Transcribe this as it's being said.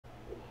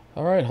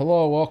All right,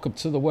 hello, welcome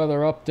to the weather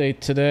update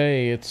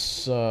today.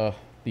 It's the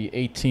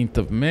 18th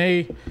of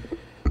May,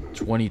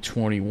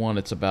 2021.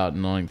 It's about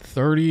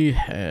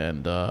 9:30,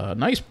 and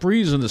nice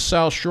breeze in the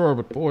South Shore.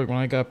 But boy, when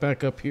I got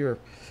back up here,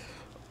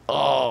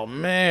 oh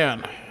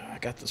man, I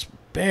got this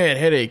bad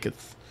headache.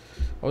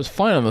 I was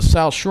fine on the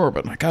South Shore,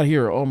 but when I got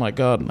here, oh my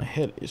God, my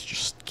head is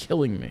just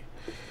killing me.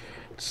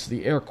 It's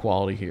the air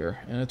quality here,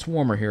 and it's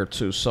warmer here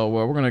too. So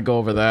we're going to go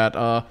over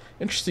that.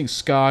 Interesting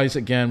skies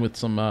again with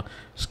some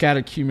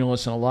scattered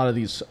cumulus and a lot of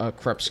these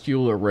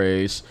crepuscular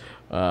rays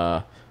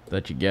that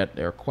you get.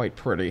 They're quite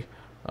pretty.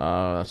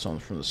 That's on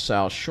from the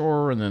South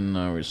Shore, and then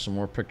there's some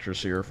more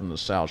pictures here from the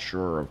South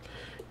Shore of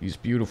these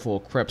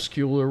beautiful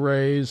crepuscular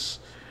rays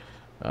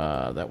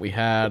that we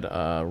had.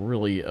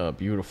 Really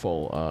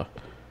beautiful.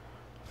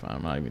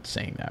 I'm not even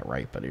saying that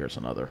right, but here's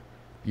another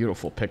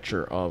beautiful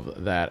picture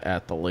of that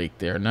at the lake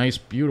there. Nice,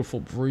 beautiful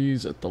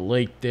breeze at the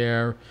lake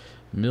there.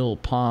 Mill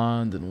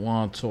Pond and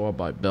Wantor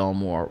by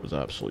Belmore. It was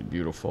absolutely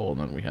beautiful. And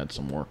then we had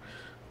some more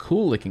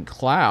cool-looking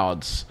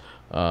clouds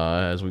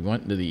as we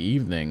went into the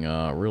evening.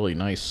 Really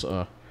nice,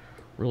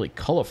 really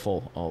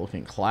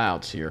colorful-looking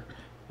clouds here.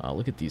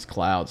 Look at these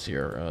clouds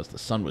here as the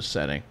sun was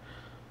setting.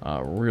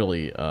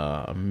 Really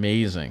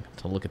amazing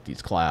to look at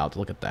these clouds.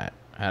 Look at that.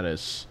 That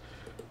is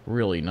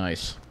really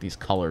nice. These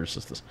colors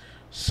as the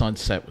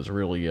sunset was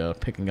really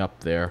picking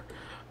up there,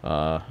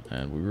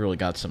 and we really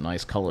got some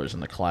nice colors in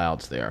the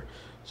clouds there.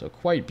 So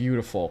quite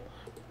beautiful.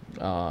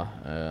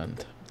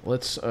 And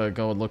let's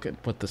go and look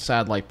at what the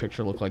satellite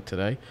picture looked like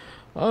today.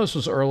 This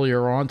was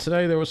earlier on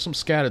today. There was some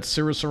scattered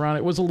cirrus around.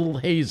 It was a little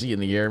hazy in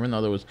the air, even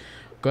though there was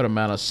a good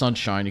amount of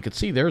sunshine. You could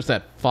see there's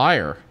that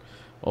fire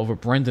over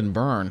Brendan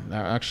Burn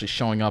actually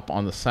showing up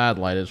on the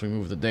satellite as we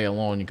move the day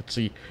along. You could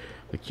see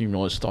the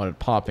cumulus started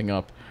popping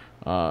up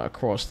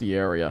across the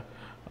area.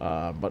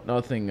 But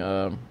nothing,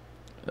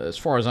 as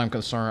far as I'm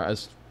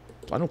concerned,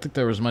 I don't think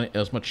there was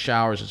as much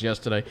showers as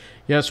yesterday.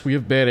 Yes, we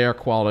have bad air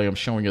quality. I'm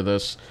showing you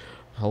this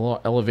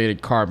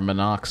elevated carbon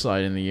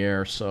monoxide in the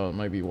air, so it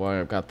might be why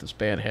I've got this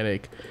bad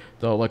headache.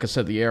 Though, like I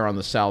said, the air on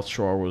the South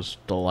Shore was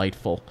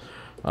delightful.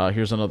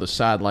 Here's another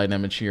satellite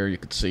image here. You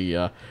can see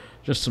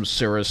just some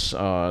cirrus.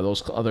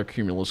 Those other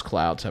cumulus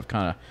clouds have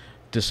kind of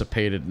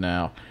dissipated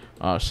now.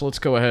 So let's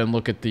go ahead and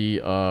look at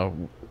the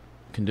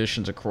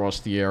conditions across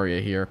the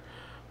area here.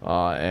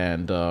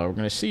 And we're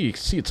going to see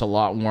it's a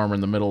lot warmer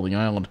in the middle of the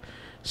island.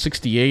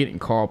 68 in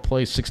Carl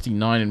Place,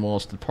 69 in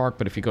Williston Park.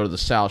 But if you go to the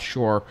South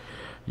Shore,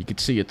 you can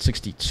see it's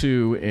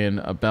 62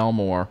 in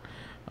Belmore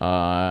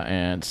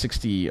and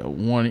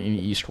 61 in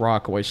East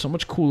Rockaway. So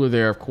much cooler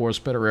there, of course.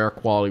 Better air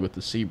quality with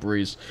the sea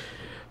breeze.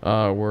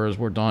 Whereas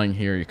we're dying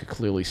here, you can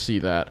clearly see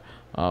that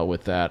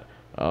with that.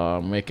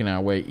 Making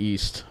our way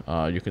east,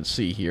 you can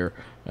see here.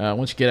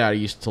 Once you get out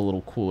east, it's a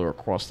little cooler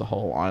across the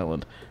whole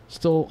island.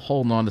 Still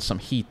holding on to some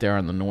heat there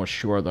on the North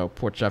Shore, though.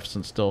 Port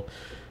Jefferson's still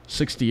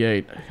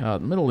 68. The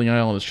middle of the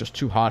island is just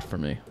too hot for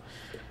me.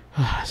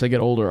 As I get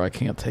older, I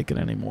can't take it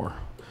anymore.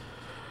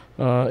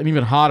 And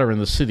even hotter in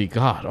the city.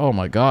 God, oh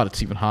my God,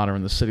 it's even hotter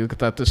in the city. Look at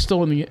that. They're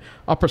still in the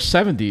upper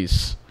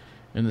 70s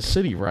in the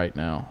city right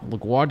now.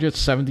 LaGuardia,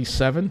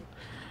 77.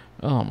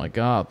 Oh my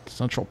God.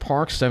 Central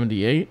Park,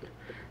 78.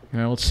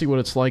 Let's see what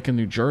it's like in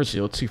New Jersey.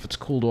 Let's see if it's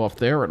cooled off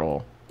there at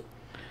all.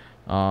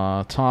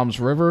 Toms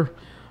River.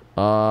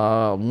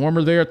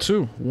 Warmer there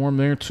too. Warm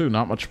there too.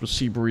 Not much of a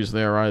sea breeze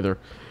there either.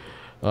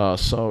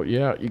 So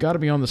yeah, you got to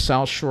be on the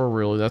South Shore.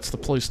 Really, that's the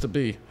place to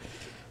be.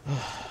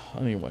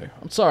 Anyway,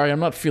 I'm sorry, I'm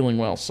not feeling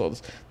well, so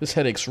this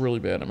headache's really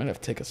bad. I might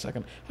have to take a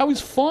second. I was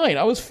fine.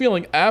 I was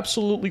feeling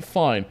absolutely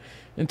fine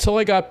until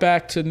I got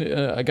back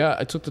to.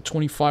 I took the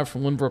 25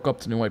 from Lynbrook up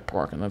to New Hyde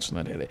Park, and that's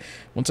when that headache.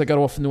 Once I got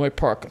off of New Hyde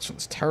Park, that's when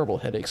this terrible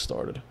headache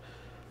started.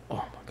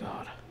 Oh my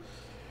God.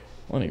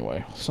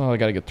 Anyway, so I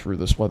got to get through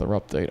this weather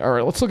update. All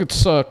right, let's look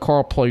at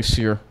Carl Place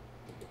here.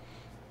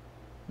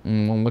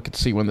 And we'll look and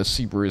see when the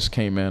sea breeze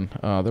came in.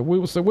 There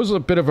was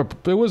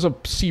a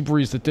sea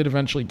breeze that did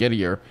eventually get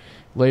here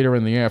later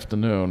in the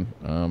afternoon,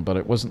 but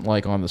it wasn't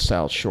like on the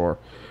South Shore.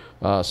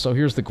 So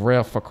here's the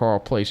graph for Carl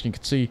Place. You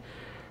can see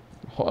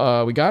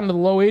we got into the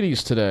low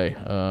 80s today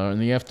in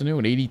the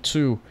afternoon,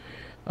 82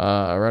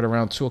 right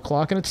around 2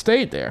 o'clock, and it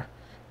stayed there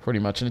pretty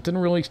much, and it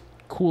didn't really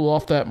cool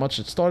off that much.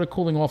 It started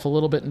cooling off a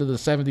little bit into the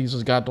 70s as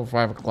it got till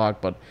 5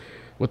 o'clock, but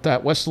with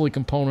that westerly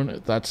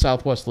component, that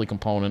southwesterly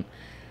component,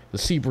 the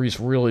sea breeze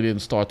really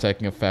didn't start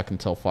taking effect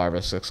until 5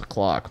 or 6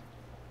 o'clock.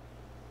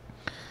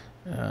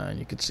 And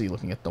you can see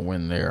looking at the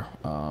wind there,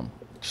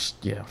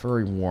 yeah,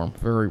 very warm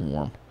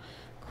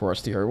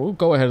across the area. We'll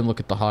go ahead and look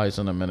at the highs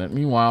in a minute.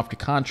 Meanwhile, if you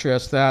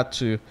contrast that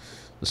to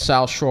the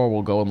South Shore,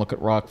 we'll go and look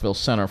at Rockville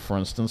Center, for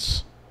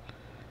instance,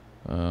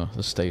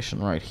 the station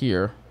right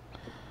here.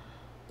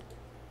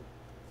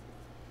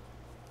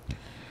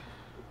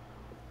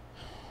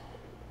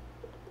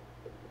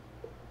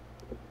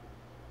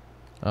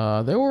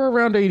 They were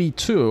around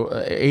 82,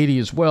 80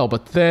 as well,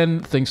 but then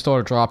things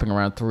started dropping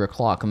around 3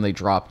 o'clock, and they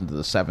dropped into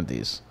the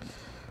 70s.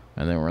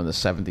 And they were in the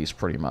 70s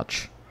pretty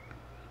much.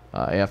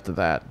 after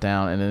that,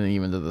 down, and then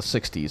even to the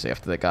 60s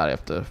after they got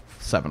after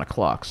 7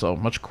 o'clock. So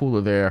much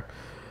cooler there.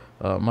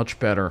 much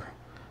better.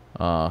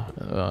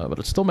 But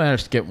it still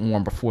managed to get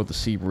warm before the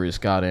sea breeze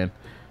got in.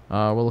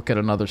 We'll look at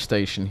another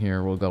station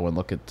here. We'll go and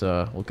look at,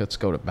 let's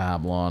go to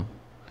Babylon.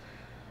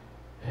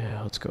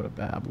 Yeah, let's go to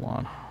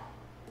Babylon.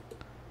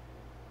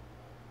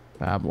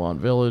 Babylon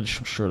Village.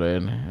 I'm sure they...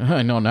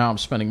 I know now I'm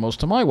spending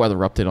most of my weather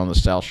update on the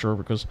South Shore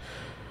because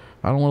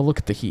I don't want to look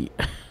at the heat.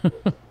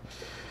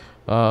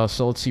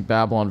 So let's see,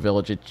 Babylon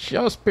Village. It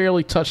just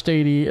barely touched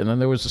 80, and then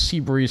there was a sea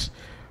breeze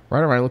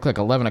right around, it looked like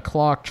 11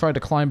 o'clock. Tried to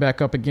climb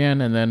back up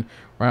again, and then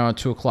right around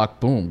 2 o'clock,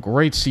 boom.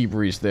 Great sea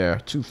breeze there.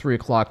 2, 3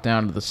 o'clock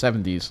down to the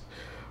 70s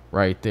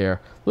right there. A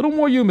little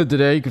more humid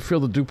today. You can feel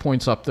the dew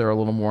points up there a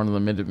little more in the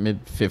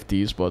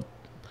mid-50s, but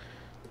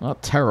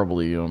not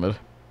terribly humid.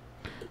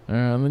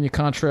 And then you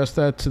contrast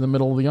that to the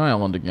middle of the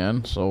island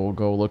again. So we'll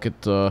go look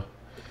at...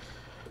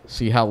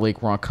 see how Lake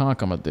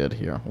Ronkonkoma did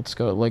here. Let's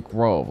go to Lake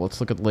Grove. Let's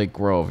look at Lake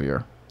Grove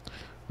here.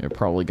 It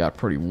probably got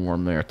pretty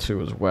warm there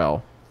too as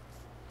well.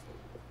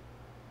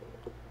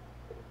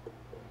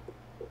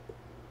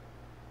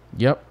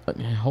 Yep,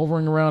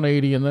 hovering around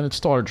 80, and then it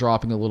started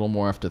dropping a little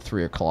more after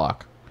 3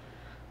 o'clock.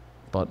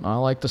 But I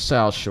like the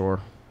South Shore.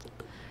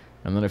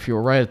 And then if you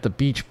were right at the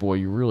beach, boy,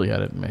 you really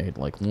had it made.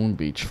 Like Long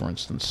Beach, for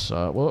instance.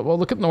 Well,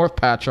 look at North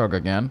Patchogue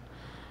again.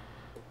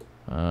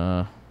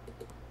 North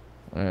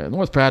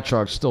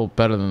Patchogue's still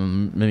better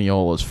than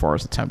Mineola as far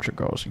as the temperature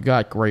goes. You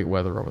got great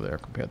weather over there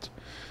compared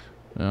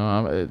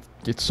to...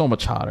 it's so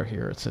much hotter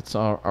here. It's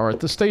all right.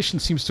 The station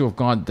seems to have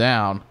gone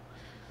down.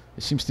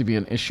 There seems to be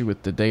an issue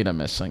with the data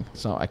missing,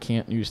 so I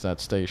can't use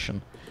that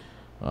station.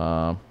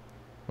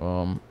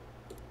 We'll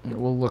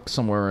look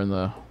somewhere in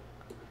the...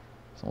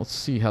 So let's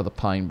see how the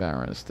Pine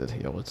Barrens did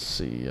here. Let's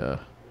see.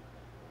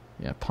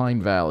 Yeah,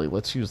 Pine Valley.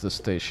 Let's use this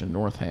station,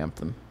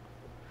 Northampton.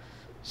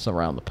 So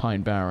around the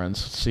Pine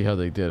Barrens. Let's see how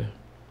they did.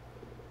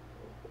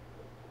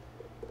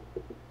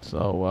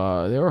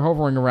 So they were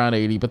hovering around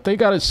 80, but they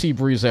got a sea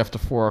breeze after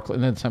 4 o'clock,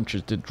 and then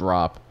temperatures did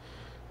drop.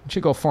 Once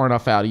you go far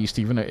enough out east,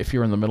 even if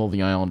you're in the middle of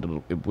the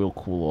island, it will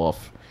cool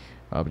off.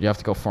 But you have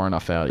to go far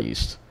enough out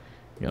east,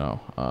 you know.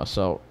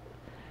 So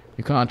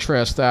you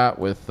contrast that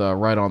with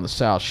right on the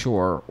South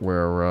Shore,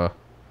 where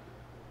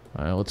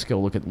let's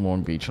go look at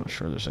Long Beach. I'm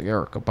sure there's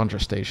a bunch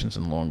of stations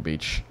in Long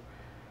Beach.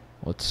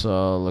 Let's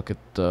look at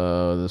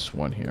this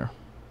one here.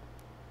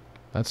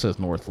 That says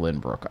North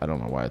Lynbrook. I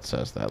don't know why it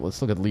says that.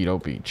 Let's look at Lido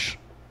Beach.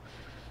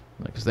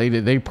 Because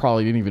they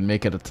probably didn't even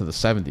make it to the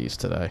 70s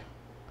today.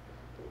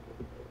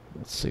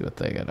 Let's see what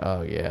they got.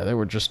 Oh, yeah. They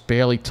were just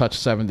barely touched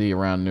 70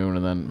 around noon,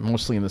 and then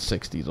mostly in the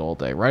 60s all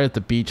day. Right at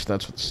the beach,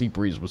 that's what the sea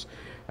breeze was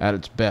at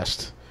its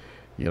best.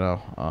 You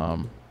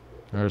know,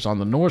 whereas on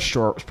the North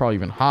Shore, it was probably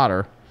even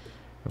hotter.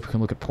 If we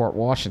can look at Port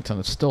Washington,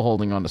 it's still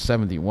holding on to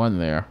 71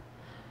 there.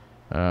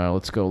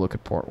 Let's go look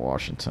at Port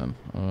Washington.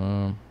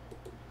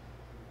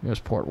 Here's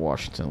Port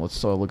Washington.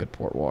 Let's look at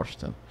Port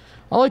Washington.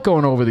 I like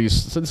going over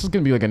these. So this is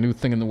going to be like a new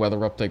thing in the weather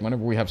update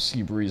whenever we have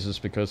sea breezes,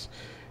 because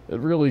it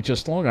really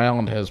just... Long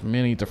Island has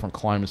many different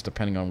climates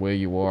depending on where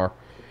you are.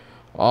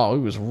 Oh, it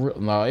was...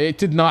 No, it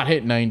did not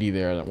hit 90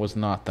 there. It was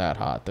not that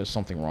hot. There's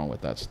something wrong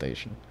with that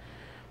station.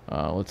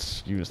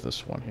 Let's use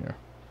this one here.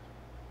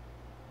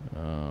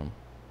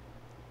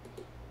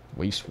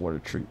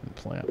 Wastewater treatment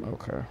plant.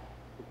 Okay. Look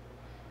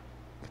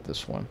at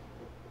this one.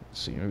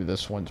 Let's see, maybe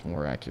this one's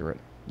more accurate.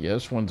 Yeah,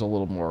 this one's a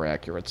little more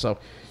accurate. So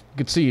you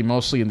can see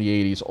mostly in the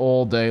 80s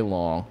all day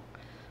long.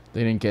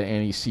 They didn't get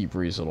any sea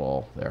breeze at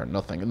all there.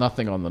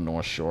 Nothing on the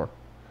North Shore.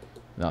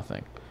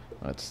 Nothing.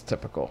 That's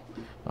typical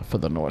for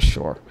the North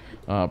Shore.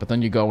 But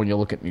then you go and you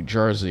look at New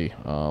Jersey.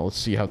 Let's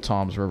see how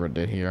Toms River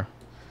did here.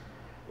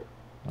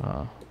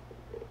 I'm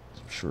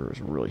sure it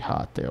was really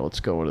hot there. Let's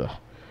go to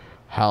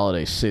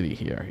Holiday City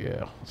here.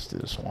 Yeah, let's do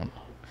this one.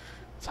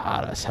 It's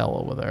hot as hell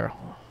over there.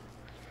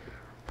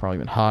 Probably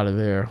been hotter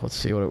there. Let's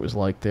see what it was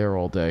like there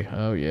all day.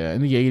 Oh, yeah,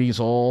 in the 80s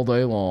all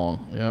day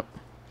long. Yep.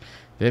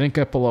 They didn't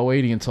get below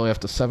 80 until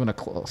after 7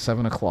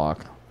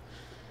 o'clock.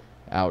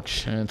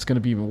 Ouch. And it's going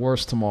to be even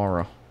worse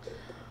tomorrow.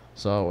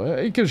 So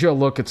it gives you a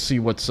look at see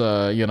what's,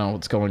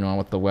 what's going on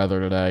with the weather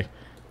today.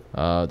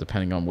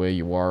 Depending on where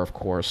you are, of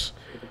course.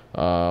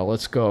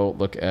 Let's go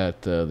look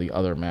at the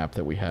other map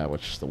that we have,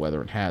 which is the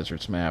weather and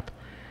hazards map.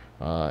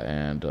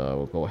 And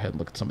we'll go ahead and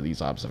look at some of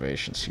these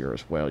observations here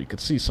as well. You can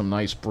see some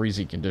nice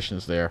breezy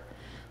conditions there.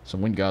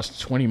 Some wind gusts,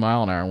 20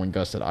 mile an hour wind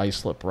gusts at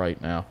Islip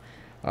right now.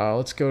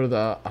 Let's go to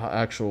the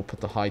put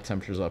the high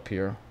temperatures up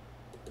here.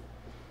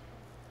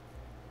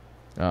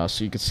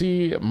 So you can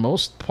see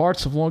most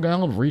parts of Long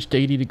Island reached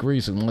 80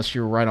 degrees unless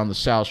you're right on the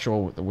South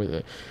Shore.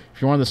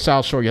 If you're on the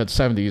South Shore, you had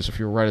 70s. If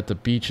you're right at the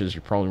beaches,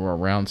 you probably were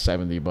around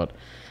 70. But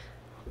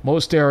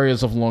most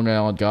areas of Long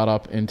Island got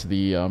up into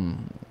the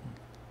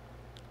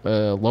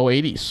low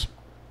 80s,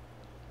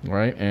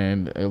 right?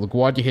 And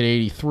LaGuardia hit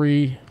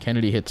 83,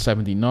 Kennedy hit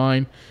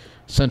 79,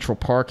 Central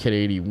Park hit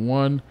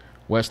 81,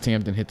 West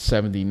Hampton hit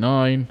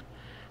 79,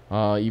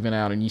 even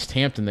out in East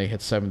Hampton they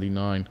hit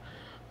 79,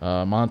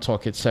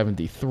 Montauk hit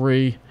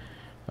 73,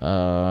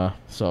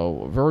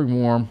 so very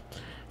warm.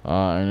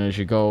 And as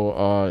you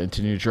go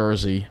into New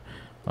Jersey,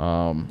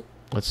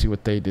 Let's see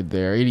what they did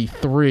there.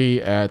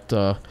 83 at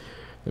the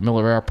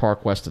Miller Air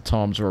Park west of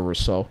Toms River.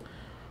 So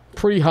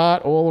pretty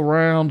hot all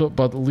around,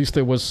 but at least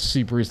there was a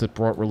sea breeze that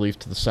brought relief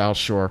to the South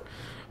Shore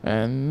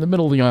and the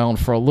middle of the island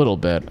for a little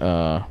bit.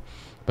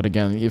 But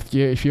again, if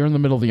you're in the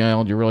middle of the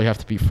island, you really have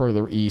to be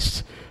further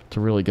east to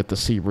really get the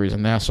sea breeze.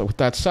 And Nassau, with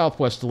that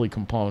southwesterly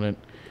component,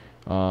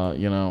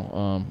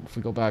 if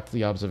we go back to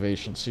the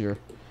observations here,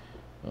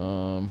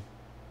 put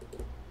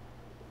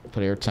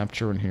air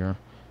temperature in here.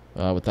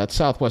 With that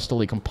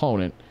southwesterly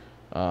component,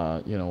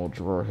 we'll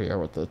draw here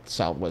what the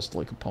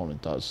southwesterly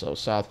component does. So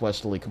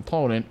southwesterly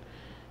component,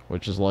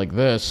 which is like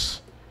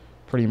this,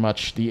 pretty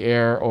much the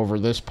air over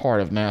this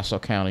part of Nassau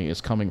County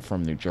is coming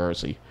from New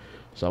Jersey.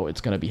 So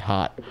it's going to be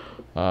hot.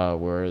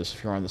 Whereas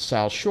if you're on the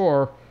South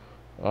Shore,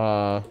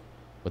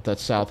 with that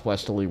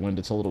southwesterly wind,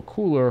 it's a little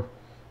cooler,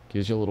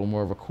 gives you a little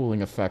more of a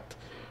cooling effect.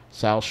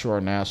 South Shore,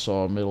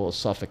 Nassau, middle of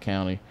Suffolk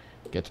County,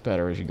 gets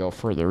better as you go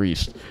further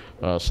east.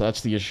 So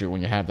that's the issue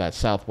when you have that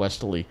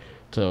southwesterly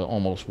to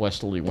almost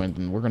westerly wind,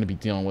 and we're going to be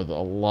dealing with a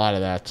lot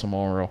of that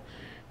tomorrow.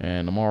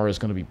 And tomorrow is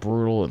going to be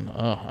brutal, and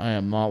I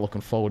am not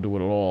looking forward to it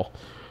at all.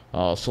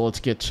 So let's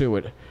get to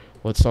it.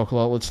 Let's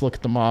look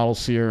at the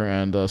models here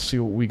and see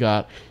what we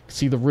got.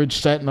 See the ridge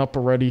setting up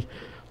already.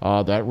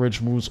 That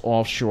ridge moves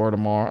offshore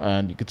tomorrow,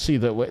 and you can see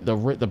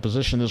the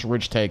position this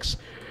ridge takes.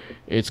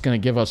 It's going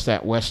to give us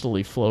that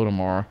westerly flow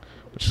tomorrow,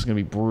 which is going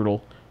to be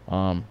brutal.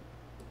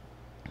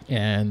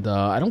 And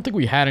I don't think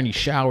we had any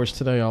showers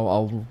today.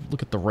 I'll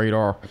look at the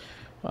radar.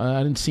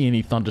 I didn't see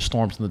any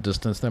thunderstorms in the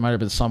distance. There might have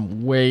been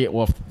some way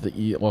off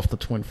the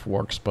Twin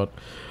Forks, but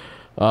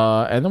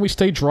and then we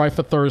stay dry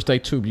for Thursday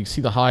too. You can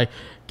see the high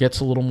gets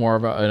a little more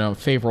of a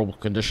favorable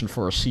condition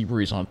for a sea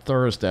breeze on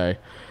Thursday,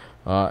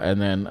 and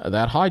then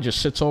that high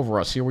just sits over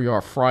us. Here we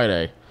are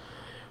Friday.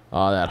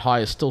 That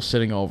high is still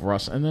sitting over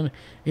us, and then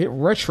it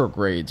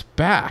retrogrades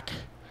back.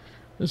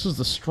 This is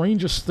the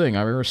strangest thing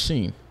I've ever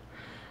seen.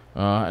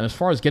 And as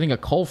far as getting a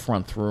cold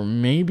front through,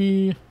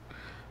 maybe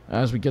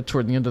as we get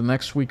toward the end of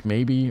next week,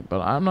 maybe.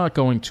 But I'm not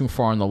going too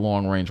far in the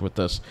long range with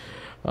this.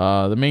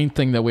 The main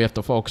thing that we have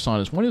to focus on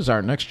is when is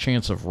our next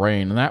chance of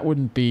rain? And that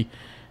wouldn't be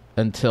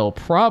until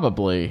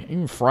probably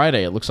even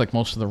Friday. It looks like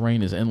most of the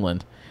rain is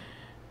inland.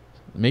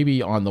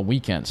 Maybe on the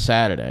weekend,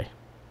 Saturday.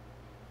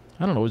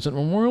 I don't know. Is it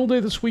Memorial Day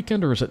this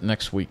weekend or is it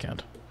next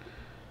weekend?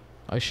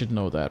 I should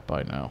know that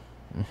by now.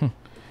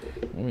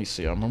 Let me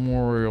see. On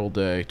Memorial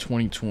Day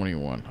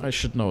 2021. I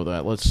should know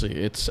that. Let's see.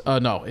 It's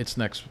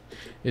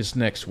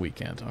next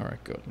weekend. All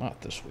right, good.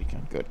 Not this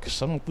weekend. Good.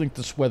 Because I don't think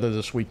this weather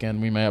this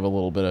weekend, we may have a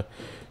little bit of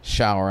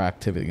shower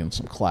activity and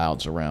some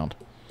clouds around.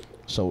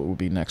 So it would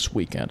be next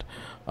weekend.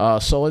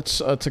 So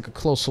let's take a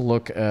closer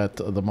look at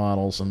the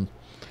models. And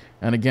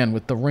again,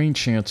 with the rain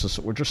chances,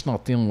 we're just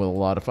not dealing with a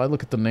lot. If I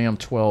look at the NAM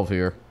 12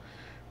 here,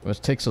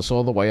 which takes us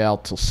all the way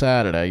out till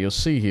Saturday, you'll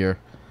see here,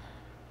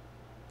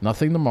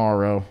 nothing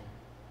tomorrow.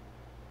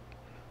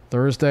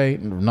 Thursday,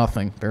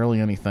 nothing, barely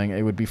anything.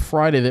 It would be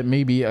Friday that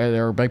maybe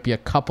there might be a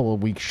couple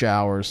of weak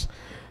showers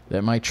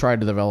that might try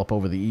to develop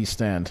over the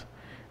east end.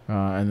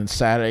 And then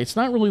Saturday, it's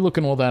not really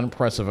looking all that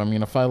impressive. I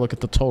mean, if I look at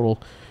the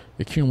total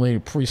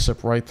accumulated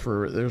precip right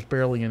through, there's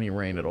barely any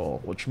rain at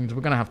all, which means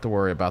we're going to have to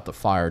worry about the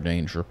fire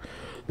danger.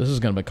 This is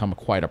going to become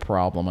quite a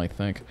problem, I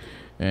think.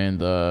 And,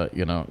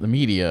 the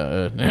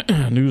media,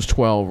 News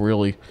 12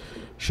 really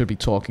should be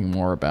talking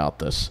more about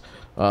this.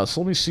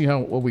 So let me see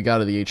what we got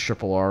of the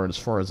HRRR as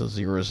far as the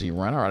 0Z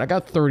run. All right, I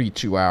got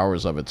 32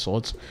 hours of it, so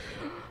let's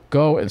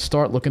go and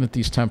start looking at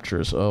these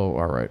temperatures. Oh,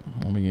 all right.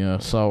 Let me.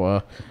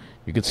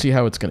 You can see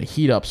how it's going to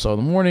heat up. So in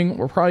the morning,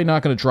 we're probably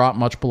not going to drop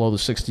much below the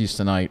 60s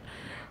tonight,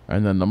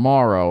 and then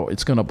tomorrow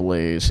it's going to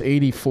blaze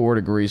 84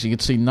 degrees. You can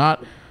see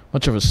not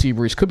much of a sea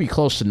breeze. Could be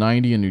close to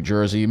 90 in New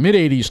Jersey.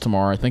 Mid-80s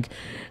tomorrow. I think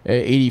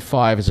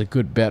 85 is a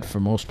good bet for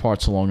most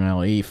parts of Long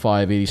Island.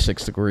 85,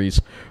 86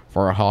 degrees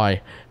for a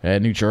high.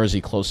 New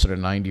Jersey closer to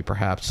 90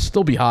 perhaps.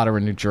 Still be hotter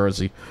in New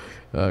Jersey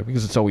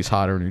because it's always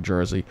hotter in New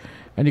Jersey.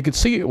 And you can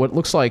see what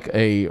looks like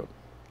a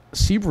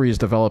sea breeze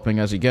developing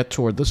as you get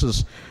toward, this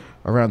is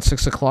around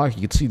 6 o'clock.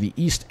 You can see the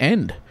east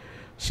end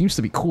seems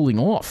to be cooling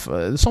off.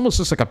 It's almost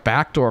just like a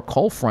backdoor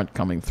cold front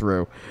coming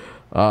through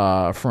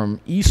from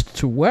east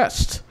to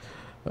west.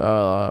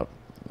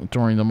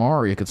 During the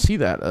morrow, you could see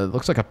that. It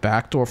looks like a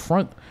backdoor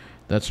front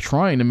that's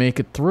trying to make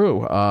it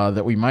through,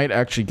 that we might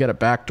actually get a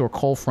backdoor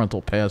cold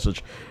frontal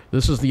passage.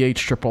 This is the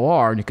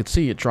HRRR, and you can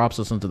see it drops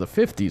us into the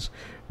 50s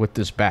with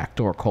this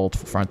backdoor cold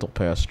frontal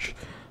passage.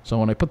 So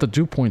when I put the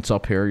dew points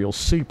up here, you'll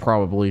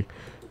probably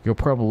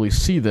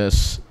see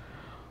this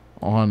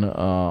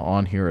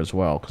on here as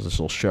well, because this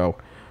will show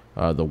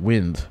the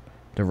wind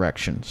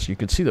direction. So you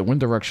can see the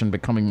wind direction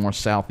becoming more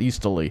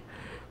southeasterly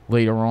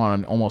later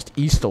on, almost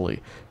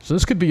easterly. So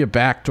this could be a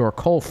backdoor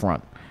cold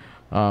front.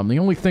 The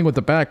only thing with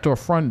the backdoor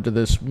front to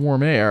this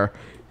warm air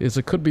is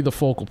it could be the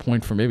focal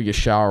point for maybe a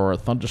shower or a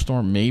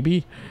thunderstorm,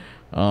 maybe.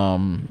 I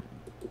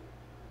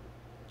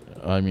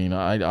mean,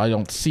 I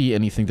don't see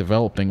anything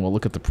developing. Well,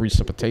 look at the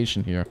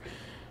precipitation here.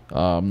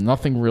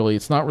 Nothing really,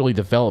 it's not really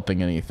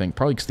developing anything,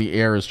 probably because the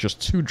air is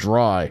just too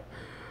dry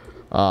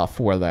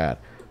for that.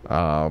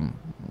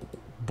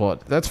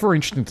 But that's very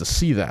interesting to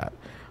see that.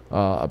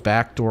 A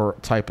backdoor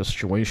type of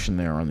situation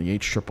there on the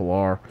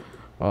HRRR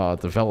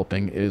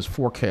developing is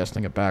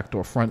forecasting a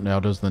backdoor front. Now,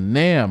 does the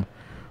NAM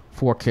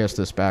forecast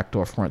this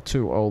backdoor front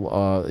too?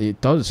 Oh, it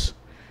does.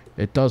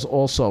 It does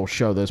also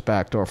show this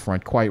backdoor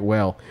front quite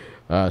well.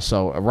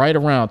 So right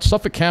around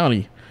Suffolk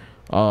County,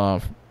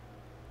 you're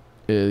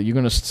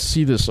going to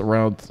see this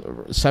around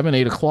 7,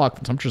 8 o'clock.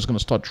 The temperature is going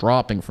to start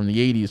dropping from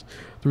the 80s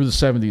through the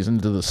 70s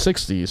into the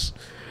 60s.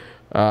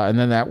 And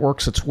then that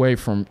works its way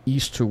from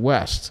east to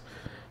west.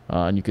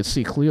 And you can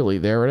see clearly,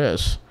 there it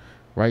is,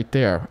 right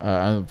there.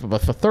 But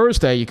for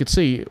Thursday, you can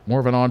see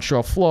more of an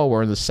onshore flow.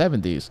 We're in the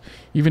 70s.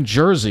 Even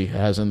Jersey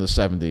has in the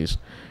 70s.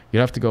 You'd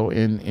have to go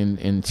in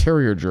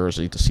interior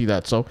Jersey to see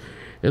that. So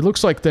it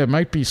looks like there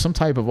might be some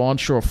type of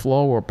onshore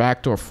flow or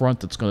backdoor front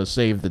that's going to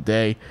save the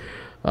day,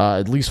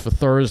 at least for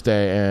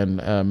Thursday.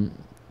 And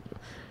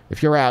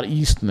if you're out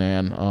east,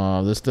 man,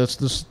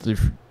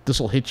 this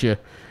will hit you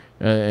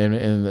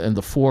in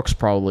the Forks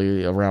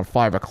probably around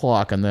 5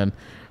 o'clock, and then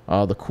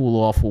the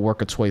cool-off will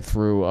work its way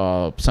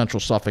through central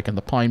Suffolk and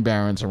the Pine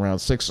Barrens around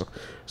 6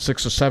 or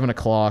 7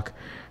 o'clock,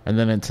 and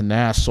then into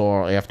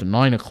Nassau after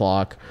 9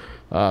 o'clock.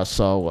 This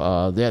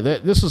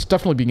is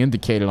definitely being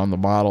indicated on the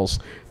models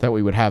that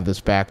we would have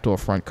this backdoor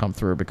front come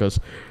through, because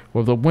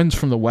the winds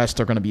from the west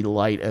are going to be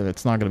light, and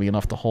it's not going to be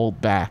enough to hold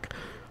back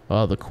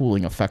the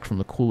cooling effect from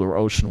the cooler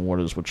ocean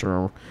waters, which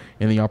are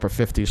in the upper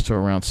 50s to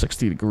around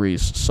 60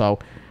 degrees. So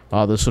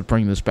this would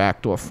bring this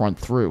backdoor front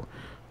through.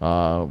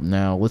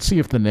 Now, let's see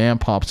if the NAM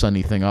pops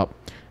anything up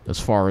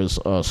as far as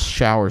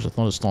showers or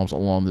thunderstorms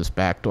along this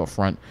backdoor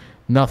front.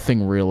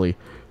 Nothing really.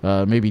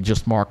 Maybe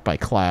just marked by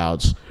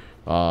clouds,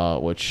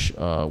 which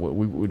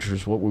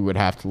is what we would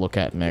have to look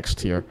at next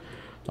here,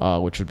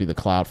 which would be the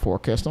cloud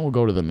forecast. And we'll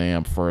go to the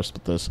NAM first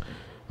with this.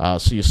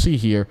 So you see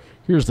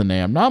here's the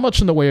NAM. Not much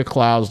in the way of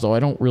clouds, though. I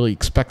don't really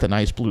expect a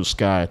nice blue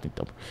sky. I think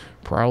there'll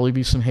probably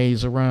be some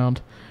haze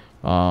around.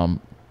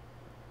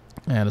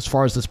 And as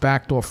far as this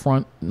backdoor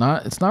front,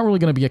 it's not really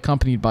going to be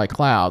accompanied by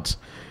clouds.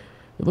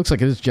 It looks like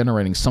it is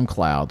generating some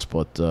clouds,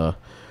 but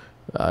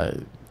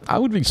I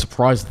would be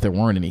surprised if there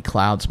weren't any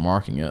clouds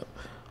marking it,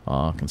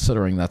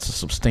 considering that's a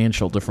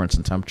substantial difference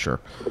in temperature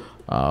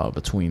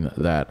between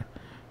that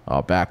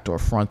backdoor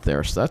front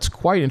there. So that's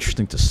quite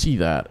interesting to see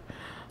that.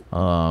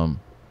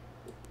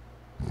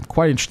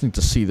 Quite interesting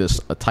to see this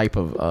type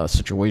of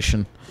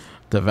situation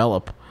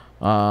develop.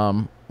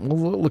 We'll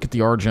look at the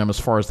RGM as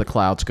far as the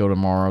clouds go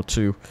tomorrow,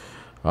 too.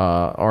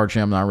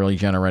 RGM not really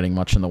generating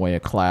much in the way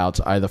of clouds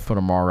either for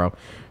tomorrow.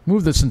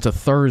 Move this into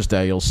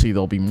Thursday, you'll see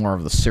there'll be more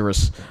of the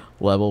cirrus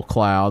level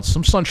clouds.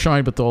 Some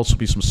sunshine, but there'll also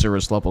be some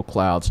cirrus level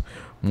clouds.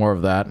 More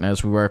of that. And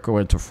as we go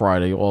into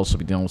Friday, you'll also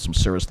be dealing with some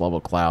cirrus level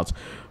clouds.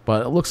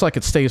 But it looks like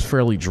it stays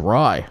fairly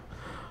dry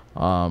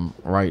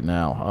right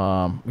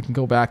now. We can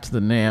go back to the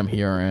NAM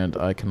here, and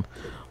I can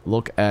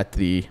look at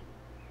the...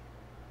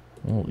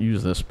 We'll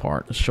use this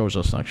part. This shows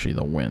us actually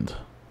the wind,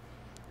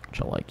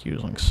 which I like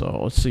using. So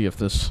let's see if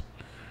this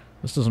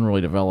doesn't really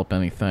develop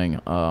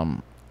anything.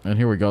 And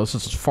here we go. This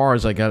is as far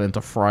as I got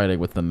into Friday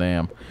with the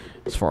NAM,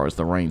 as far as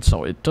the rain.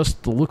 So it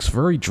just looks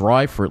very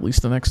dry for at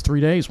least the next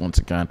 3 days. Once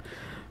again,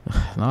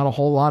 not a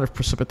whole lot of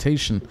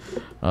precipitation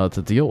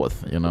to deal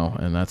with,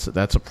 and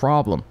that's a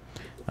problem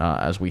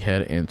as we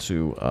head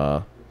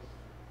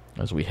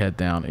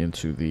down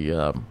into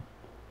the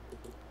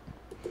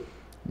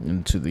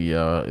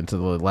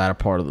latter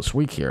part of this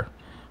week here.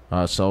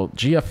 So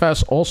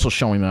GFS also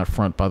showing that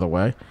front, by the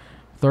way.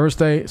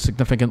 Thursday,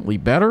 significantly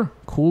better,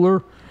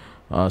 cooler,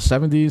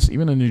 70s,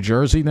 even in New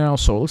Jersey now.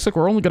 So it looks like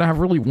we're only going to have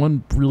really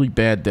one really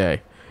bad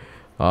day.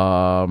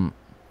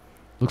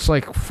 Looks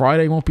like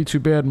Friday won't be too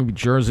bad. Maybe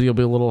Jersey will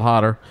be a little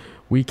hotter.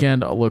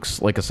 Weekend looks,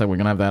 like I said, we're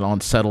going to have that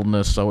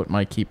unsettledness, so it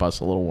might keep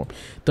us a little warm.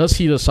 Does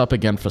heat us up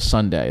again for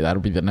Sunday.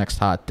 That'll be the next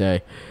hot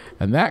day.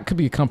 And that could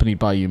be accompanied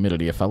by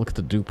humidity. If I look at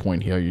the dew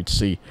point here, you'd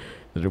see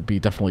that it'll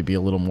definitely be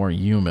a little more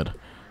humid.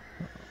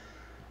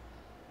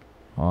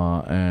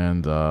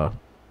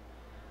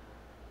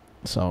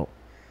 So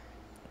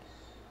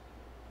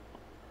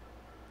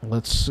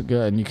let's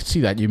go, and you can see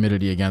that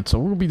humidity again. So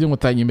we'll be dealing with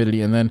that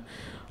humidity, and then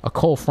a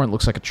cold front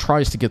looks like it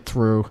tries to get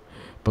through,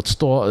 but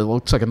still it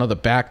looks like another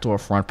backdoor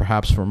front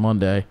perhaps for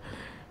Monday.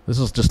 This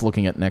is just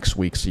looking at next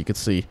week, so you can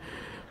see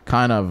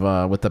kind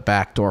of with the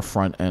backdoor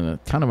front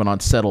and kind of an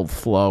unsettled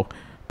flow.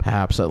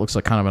 Perhaps that looks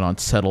like kind of an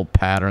unsettled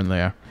pattern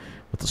there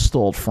with the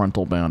stalled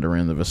frontal boundary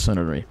in the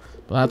vicinity.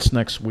 But that's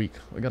next week.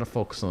 We got to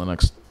focus on the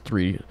next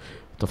 3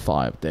 to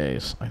 5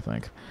 days, I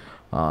think,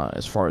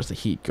 as far as the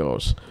heat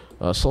goes.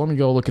 So let me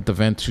go look at the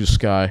Ventus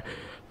sky,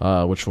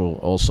 which will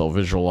also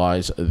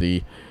visualize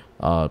the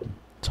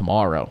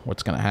tomorrow.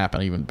 What's going to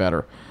happen even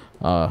better.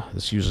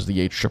 This uses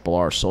the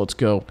HRRR. So let's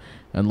go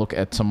and look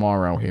at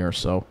tomorrow here.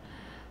 So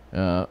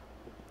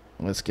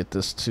let's get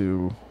this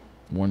to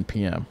 1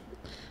 p.m.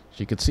 So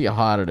you can see how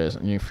hot it is.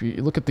 And if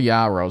you look at the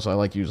arrows, I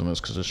like using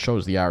this because it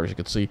shows the arrows. You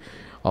can see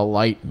a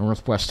light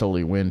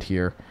northwesterly wind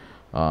here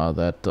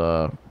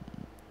that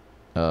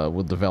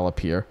will develop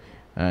here.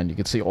 And you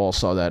can see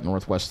also that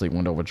northwesterly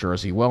wind over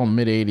Jersey. Well,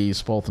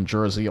 mid-80s, both in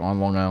Jersey, on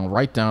Long Island,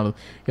 right down. You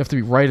have to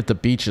be right at the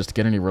beaches to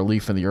get any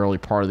relief in the early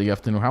part of the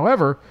afternoon.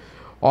 However,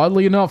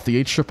 oddly enough,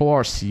 the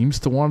HRRR seems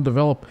to want to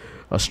develop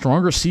a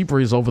stronger sea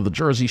breeze over the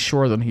Jersey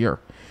shore than here,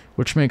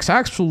 which makes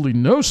absolutely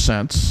no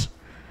sense.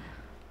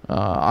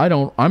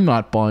 I'm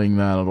not buying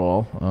that at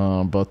all,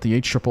 but the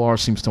HRRR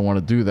seems to want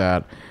to do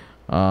that.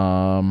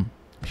 I'm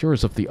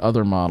curious if the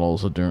other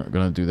models are going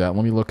to do that.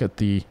 Let me look at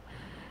the...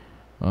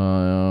 we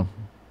have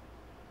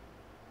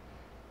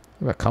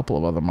a couple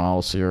of other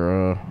models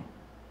here.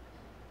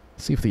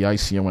 See if the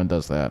ICON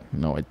does that.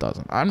 No, it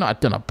doesn't. I'm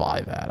not going to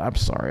buy that. I'm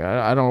sorry.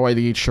 I don't know why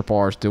the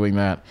HRRR is doing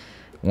that.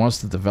 It wants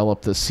to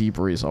develop this sea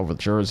breeze over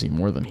Jersey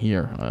more than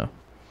here.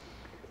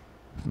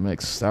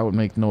 That would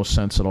make no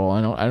sense at all.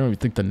 I don't even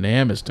think the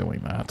NAM is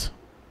doing that.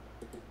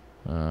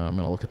 I'm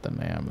going to look at the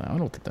NAM now. I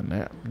don't think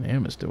the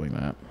NAM is doing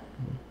that.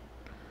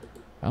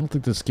 I don't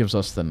think this gives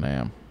us the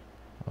NAM.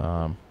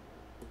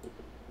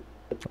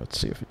 Let's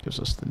see if it gives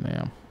us the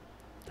NAM.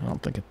 I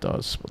don't think it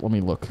does, but let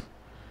me look.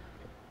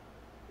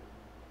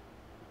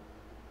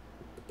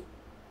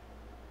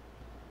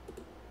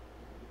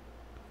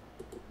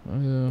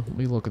 Let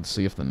me look and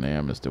see if the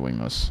NAM is doing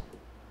this.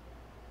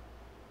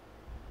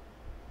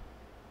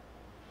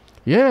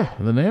 Yeah,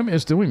 the NAM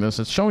is doing this.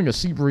 It's showing a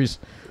sea breeze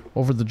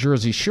over the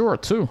Jersey shore,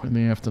 too, in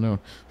the afternoon.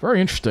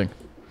 Very interesting.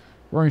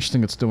 Very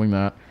interesting it's doing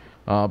that.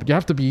 But you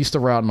have to be east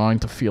of Route 9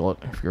 to feel it.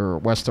 If you're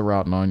west of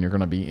Route 9, you're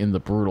going to be in the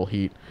brutal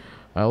heat.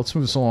 Let's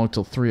move this along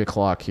till 3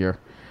 o'clock here.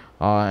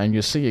 And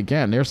you see,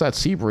 again, there's that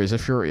sea breeze.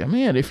 If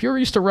you're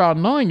east of Route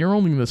 9, you're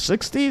only in the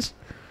 60s?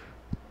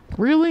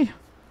 Really?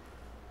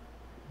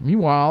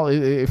 Meanwhile,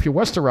 if you're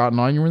west of Route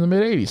 9, you're in the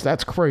mid-80s.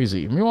 That's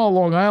crazy. Meanwhile,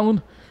 Long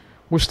Island,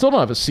 we still don't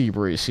have a sea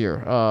breeze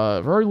here.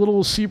 Very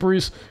little sea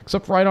breeze,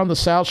 except right on the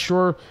South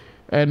Shore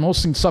and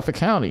mostly in Suffolk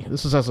County.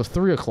 This is as of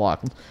 3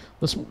 o'clock.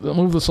 Let's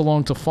move this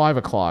along to 5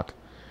 o'clock.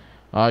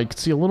 You can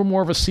see a little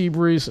more of a sea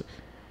breeze.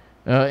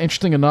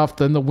 Interesting enough,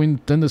 then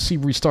the sea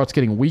breeze starts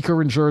getting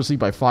weaker in Jersey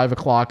by 5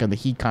 o'clock, and the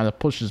heat kind of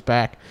pushes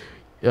back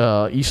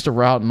east of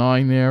Route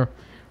 9 there.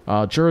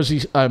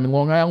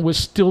 Long Island, we're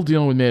still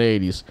dealing with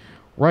mid-80s,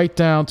 right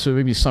down to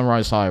maybe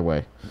Sunrise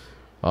Highway.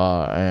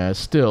 And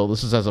still,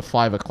 this is as of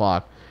 5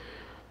 o'clock.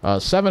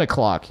 7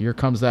 o'clock, here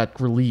comes that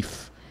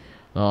relief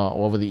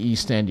over the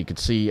east end. You can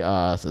see the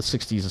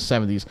 60s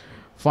and 70s.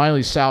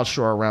 Finally, South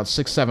Shore, around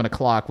 6, 7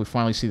 o'clock, we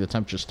finally see the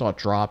temperatures start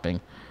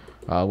dropping.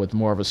 With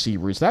more of a sea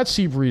breeze. That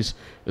sea breeze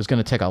is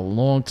going to take a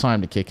long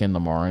time to kick in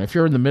tomorrow. And if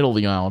you're in the middle of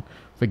the island,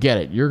 forget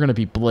it. You're going to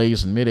be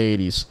blazing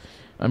mid-80s.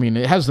 I mean,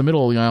 it has the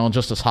middle of the island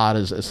just as hot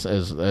as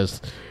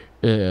the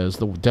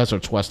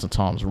deserts west of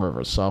Tom's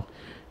River. So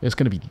it's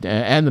going to be,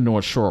 and the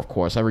North Shore, of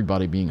course,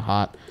 everybody being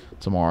hot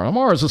tomorrow.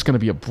 Tomorrow is just going to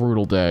be a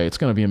brutal day. It's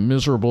going to be a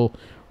miserable,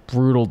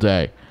 brutal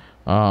day.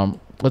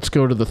 Let's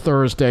go to the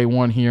Thursday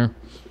one here.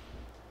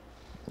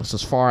 It's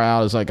as far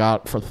out as I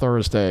got for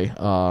Thursday,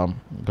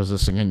 because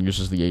this again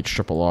uses the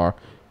HRRR.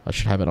 I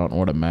should have it on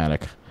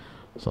automatic,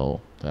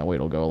 so that way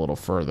it'll go a little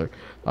further.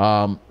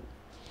 But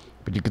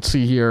you can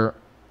see here,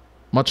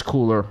 much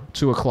cooler.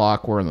 2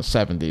 o'clock, we're in the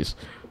 70s.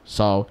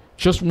 So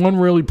just one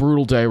really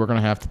brutal day we're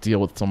going to have to deal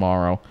with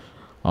tomorrow.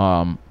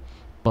 But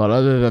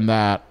other than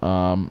that,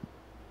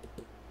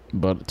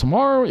 but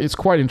tomorrow it's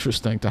quite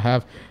interesting to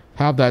have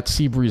that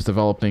sea breeze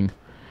developing.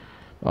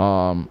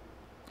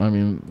 I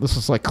mean, this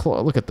is like,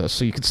 look at this.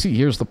 So you can see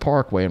here's the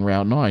Parkway in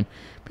Route 9.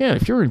 Man,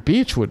 if you're in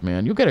Beechwood,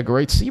 man, you'll get a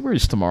great sea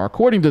breeze tomorrow,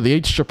 according to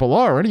the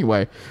HRRR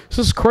anyway. This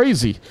is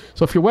crazy.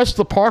 So if you're west of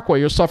the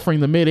Parkway, you're suffering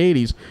the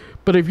mid-80s.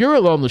 But if you're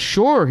along the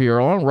shore here,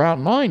 on Route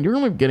 9, you're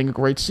going to be getting a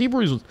great sea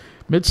breeze with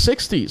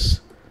mid-60s.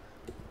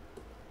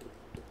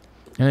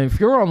 And if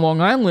you're on Long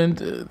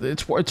Island,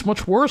 it's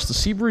much worse. The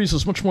sea breeze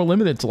is much more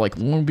limited to, like,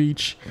 Long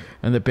Beach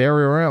and the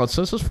Barrier Islands.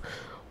 So this is...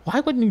 Why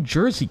would New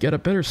Jersey get a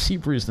better sea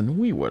breeze than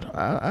we would?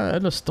 I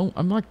just don't...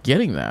 I'm not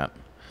getting that.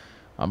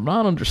 I'm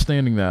not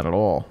understanding that at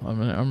all. I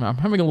mean, I'm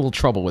having a little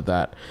trouble with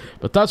that.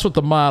 But that's what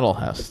the model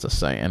has to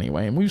say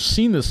anyway. And we've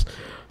seen this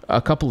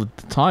a couple of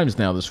times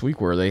now this week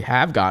where they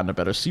have gotten a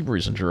better sea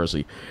breeze in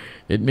Jersey.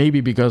 It may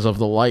be because of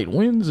the light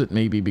winds. It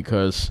may be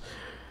because...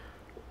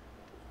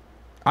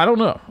 I don't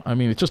know. I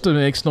mean, it just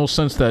makes no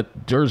sense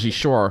that Jersey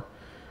Shore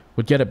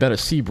would get a better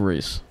sea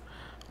breeze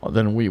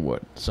than we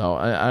would. So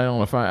I don't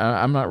know if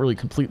I'm not really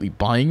completely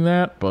buying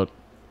that, but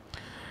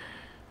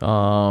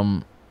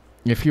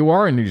if you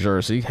are in New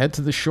Jersey, head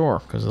to the shore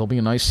because there'll be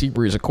a nice sea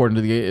breeze according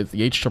to the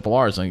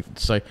HRRRs. And you can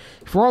say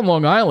if you're on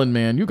Long Island,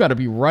 man, you got to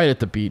be right at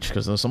the beach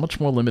because there's a much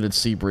more limited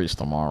sea breeze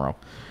tomorrow.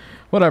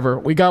 Whatever,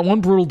 we got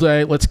one brutal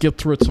day. Let's get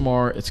through it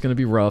tomorrow. It's going to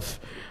be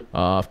rough.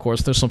 Of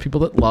course, there's some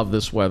people that love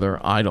this weather.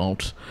 I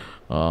don't.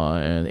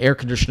 And air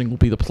conditioning will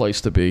be the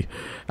place to be.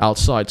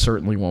 Outside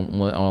certainly won't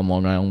on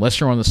Long Island, unless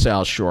you're on the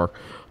South Shore.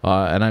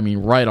 And I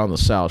mean right on the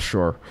South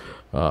Shore.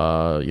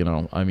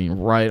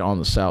 Right on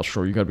the South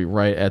Shore. You got to be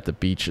right at the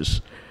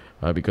beaches.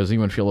 Because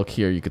even if you look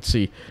here, you could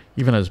see,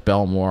 even as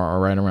Belmore,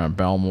 or right around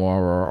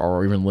Belmore,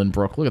 or even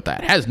Lynbrook, look at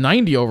that. It has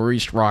 90 over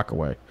East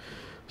Rockaway.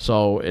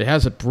 So it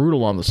has it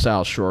brutal on the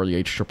South Shore,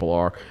 the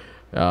HRRR.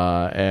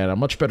 and a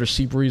much better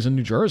sea breeze in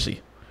New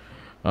Jersey.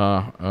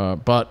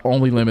 But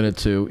only limited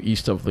to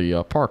east of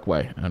the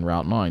Parkway and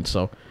Route 9.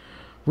 So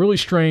really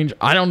strange.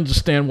 I don't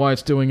understand why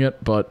it's doing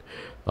it, but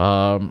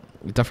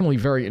definitely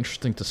very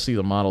interesting to see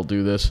the model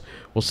do this.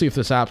 We'll see if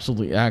this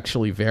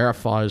actually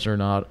verifies or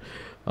not.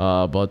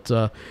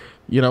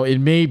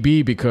 It may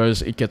be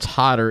because it gets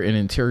hotter in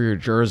interior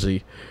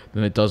Jersey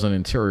than it does in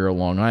interior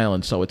Long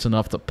Island, so it's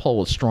enough to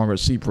pull a stronger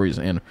sea breeze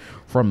in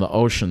from the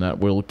ocean that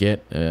will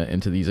get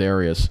into these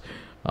areas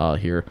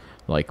here,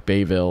 like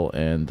Bayville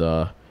and,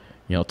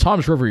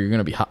 Toms River. You're going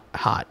to be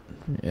hot,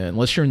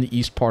 unless you're in the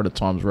east part of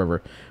Toms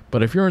River.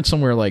 But if you're in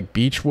somewhere like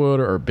Beechwood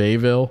or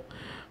Bayville,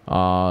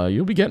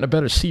 you'll be getting a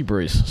better sea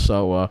breeze.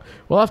 So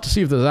we'll have to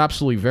see if this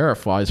absolutely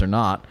verifies or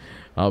not.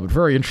 But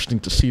very interesting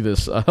to see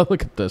this.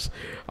 Look at this.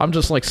 I'm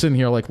just like sitting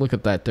here like, look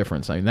at that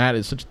difference. I mean, that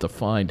is such a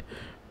defined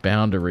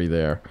boundary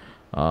there.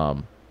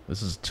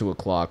 This is 2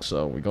 o'clock,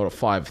 so we go to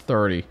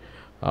 5:30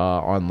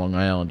 on Long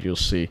Island. You'll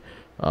see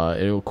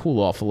it will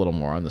cool off a little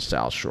more on the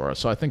South Shore.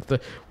 So I think there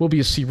will be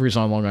a sea breeze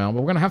on Long Island,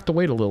 but we're going to have to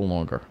wait a little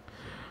longer.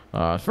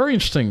 It's very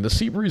interesting. The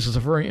sea breeze is a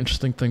very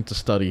interesting thing to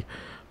study.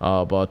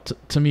 But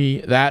to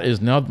me, that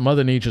is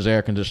Mother Nature's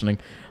air conditioning.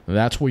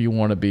 That's where you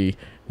want to be,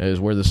 is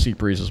where the sea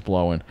breeze is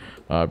blowing.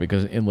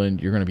 Because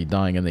inland, you're going to be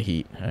dying in the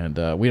heat. And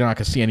we're not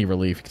going to see any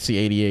relief. You can see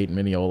 88 in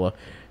Mineola.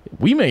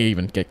 We may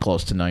even get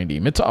close to 90.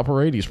 Mid to upper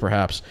 80s,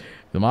 perhaps.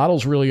 The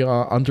model's really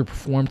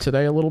underperformed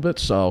today a little bit.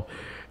 So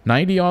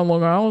 90 on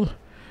Long Island,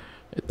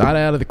 not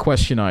out of the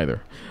question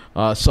either.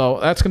 So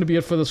that's going to be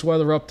it for this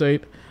weather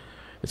update.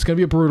 It's going to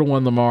be a brutal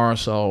one tomorrow.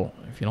 So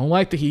if you don't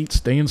like the heat,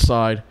 stay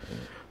inside.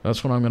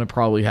 That's what I'm going to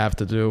probably have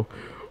to do.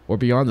 Or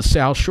be on the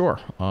South Shore,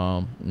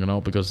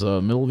 because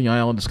the middle of the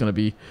island is going to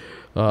be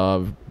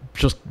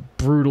just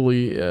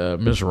brutally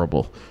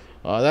miserable.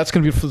 That's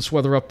going to be it for this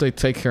weather update.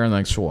 Take care, and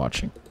thanks for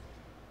watching.